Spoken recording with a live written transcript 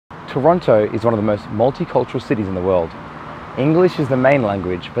Toronto is one of the most multicultural cities in the world. English is the main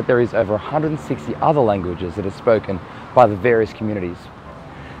language, but there is over 160 other languages that are spoken by the various communities.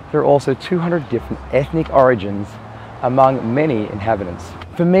 There are also 200 different ethnic origins among many inhabitants.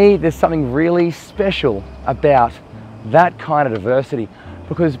 For me, there's something really special about that kind of diversity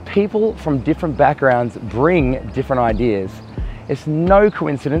because people from different backgrounds bring different ideas. It's no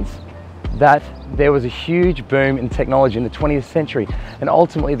coincidence that there was a huge boom in technology in the 20th century, and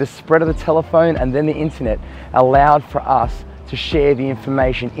ultimately the spread of the telephone and then the internet allowed for us to share the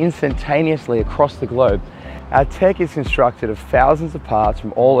information instantaneously across the globe. Our tech is constructed of thousands of parts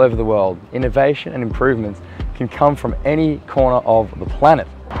from all over the world. Innovation and improvements can come from any corner of the planet.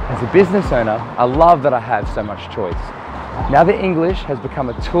 As a business owner, I love that I have so much choice. Now that English has become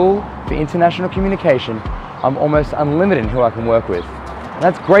a tool for international communication, I'm almost unlimited in who I can work with.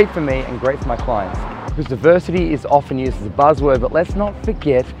 And that's great for me and great for my clients, because diversity is often used as a buzzword, but let's not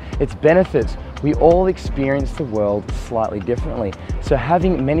forget its benefits. We all experience the world slightly differently, so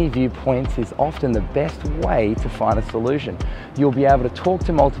having many viewpoints is often the best way to find a solution. You'll be able to talk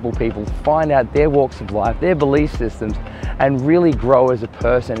to multiple people, find out their walks of life, their belief systems, and really grow as a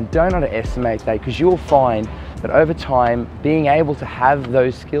person. And don't underestimate that, because you'll find that over time, being able to have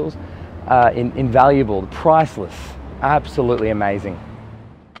those skills invaluable, priceless, absolutely amazing.